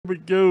we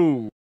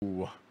go.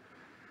 All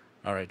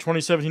right,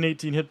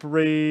 2017-18 Hit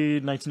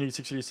Parade,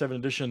 1986-87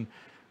 edition,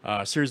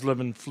 Series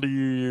 11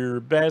 Fleer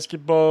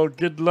Basketball.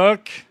 Good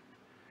luck.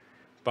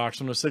 Box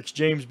 106,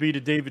 James B to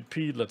David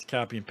P. Let's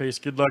copy and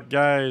paste. Good luck,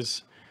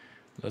 guys.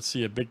 Let's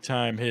see a big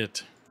time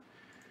hit.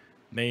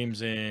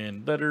 Names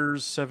and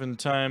letters, 7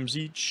 times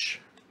each.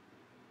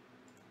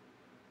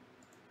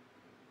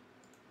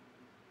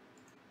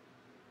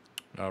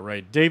 All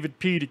right, David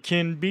P to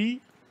Ken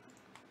B.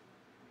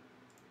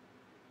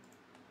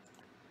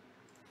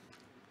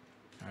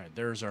 All right,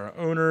 there's our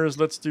owners.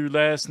 Let's do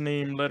last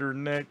name, letter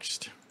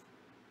next.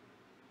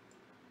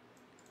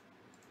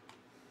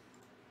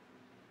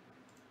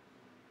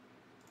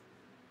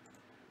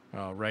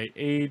 All right,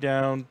 A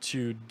down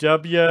to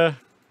W. Hold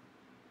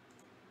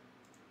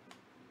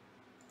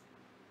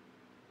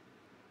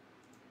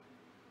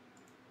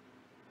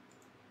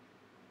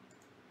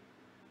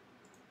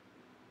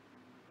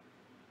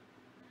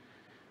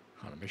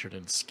on, make sure I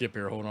didn't skip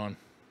here. Hold on.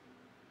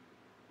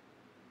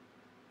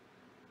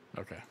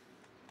 Okay.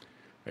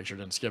 Make sure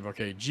I didn't skip.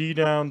 Okay, G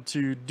down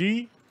to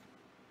D.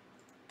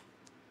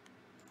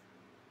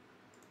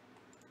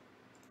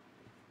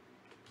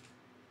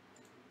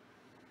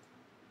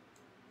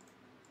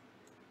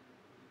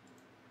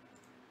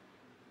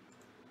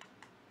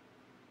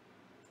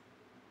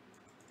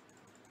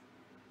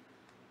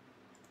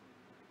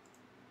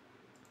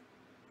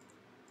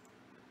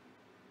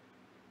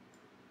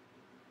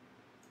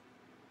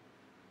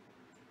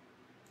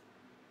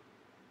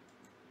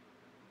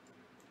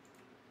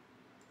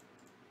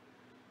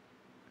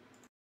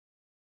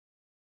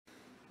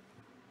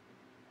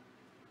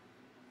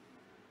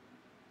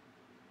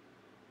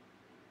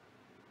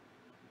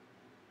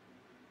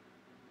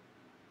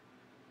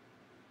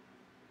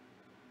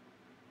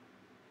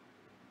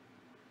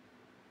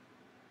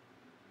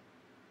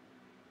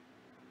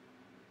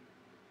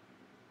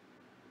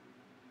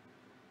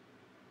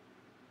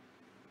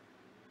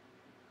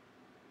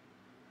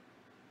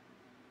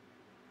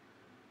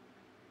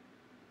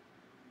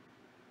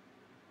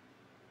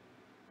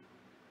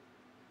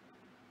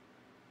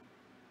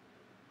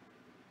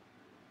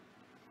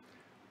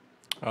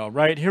 All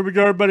right, here we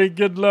go, everybody.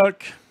 Good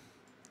luck.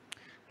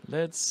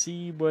 Let's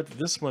see what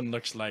this one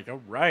looks like. All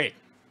right.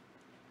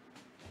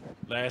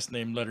 Last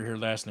name, letter here.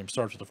 Last name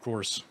starts with, of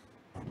course.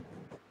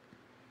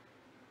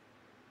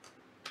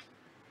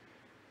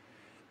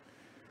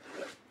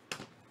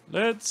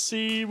 Let's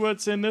see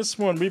what's in this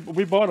one.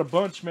 We bought a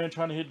bunch, man,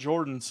 trying to hit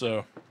Jordan,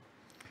 so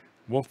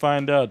we'll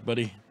find out,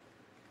 buddy.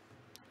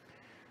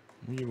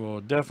 We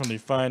will definitely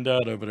find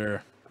out over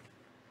there.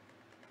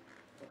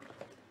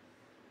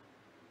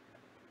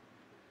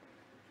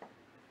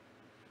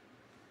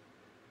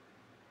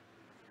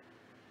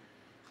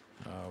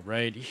 All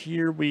right,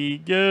 here we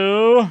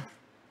go.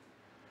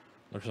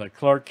 Looks like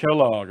Clark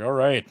Kellogg. All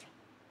right.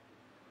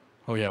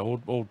 Oh, yeah,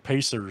 old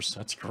Pacers.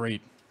 That's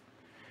great.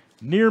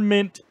 Near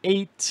Mint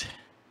 8.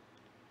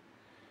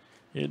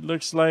 It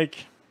looks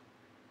like,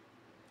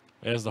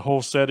 as the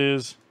whole set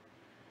is,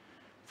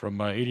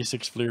 from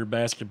 86 Fleer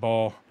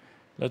Basketball.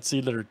 Let's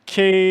see, letter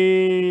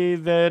K.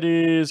 That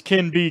is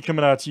Ken B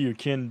coming out to you.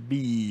 Ken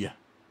B.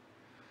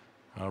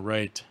 All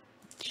right.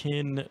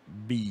 Ken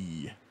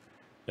B.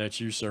 That's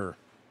you, sir.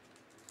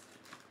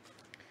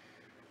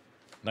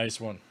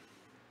 Nice one.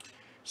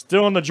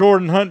 Still on the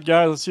Jordan hunt,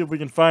 guys. Let's see if we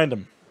can find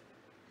him.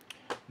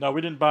 No, we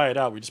didn't buy it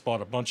out. We just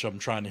bought a bunch of them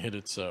trying to hit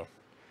it. So,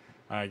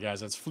 all right, guys.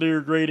 That's Fleer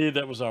graded.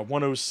 That was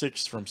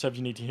 106 from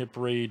 17-18 Hit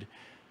Parade.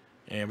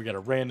 And we got a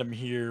random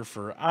here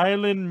for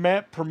Island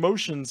Map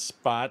Promotion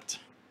Spot.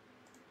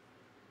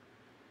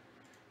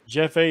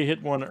 Jeff A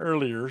hit one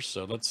earlier,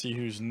 so let's see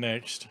who's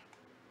next.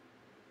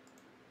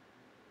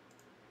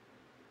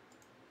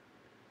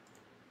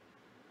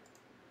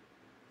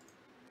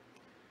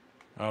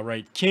 All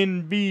right,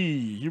 Ken B,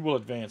 you will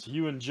advance.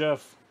 You and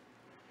Jeff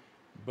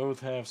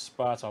both have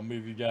spots. I'll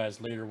move you guys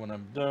later when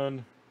I'm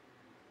done.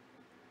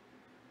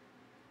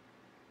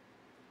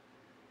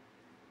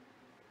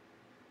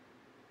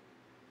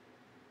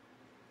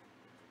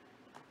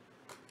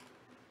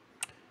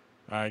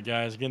 All right,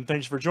 guys. Again,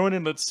 thanks for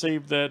joining. Let's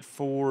save that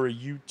for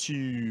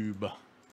YouTube.